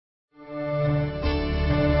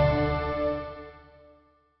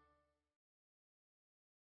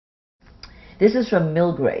This is from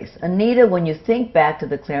Milgrace. Anita, when you think back to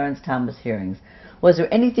the Clarence Thomas hearings, was there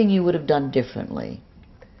anything you would have done differently?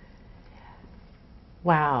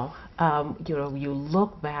 Wow. You know, you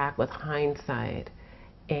look back with hindsight,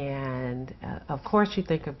 and of course you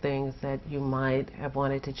think of things that you might have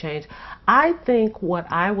wanted to change. I think what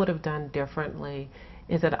I would have done differently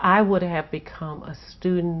is that I would have become a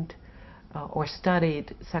student or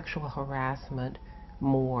studied sexual harassment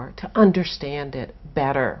more to understand it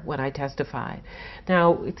better when I testified.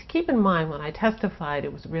 Now, to keep in mind, when I testified,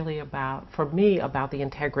 it was really about, for me, about the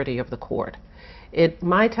integrity of the court.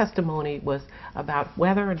 My testimony was about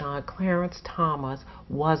whether or not Clarence Thomas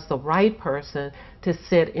was the right person to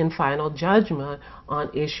sit in final judgment on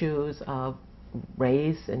issues of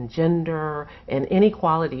race and gender and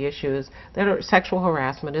inequality issues that sexual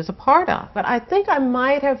harassment is a part of. But I think I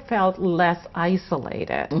might have felt less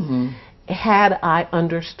isolated had I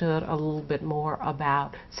understood a little bit more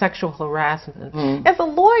about sexual harassment. As a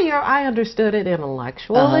lawyer, I understood it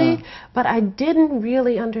intellectually, but I didn't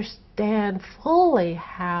really understand fully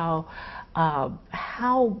how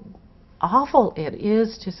awful it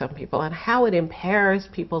is to some people and how it impairs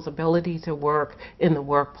people's ability to work in the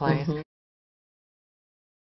workplace.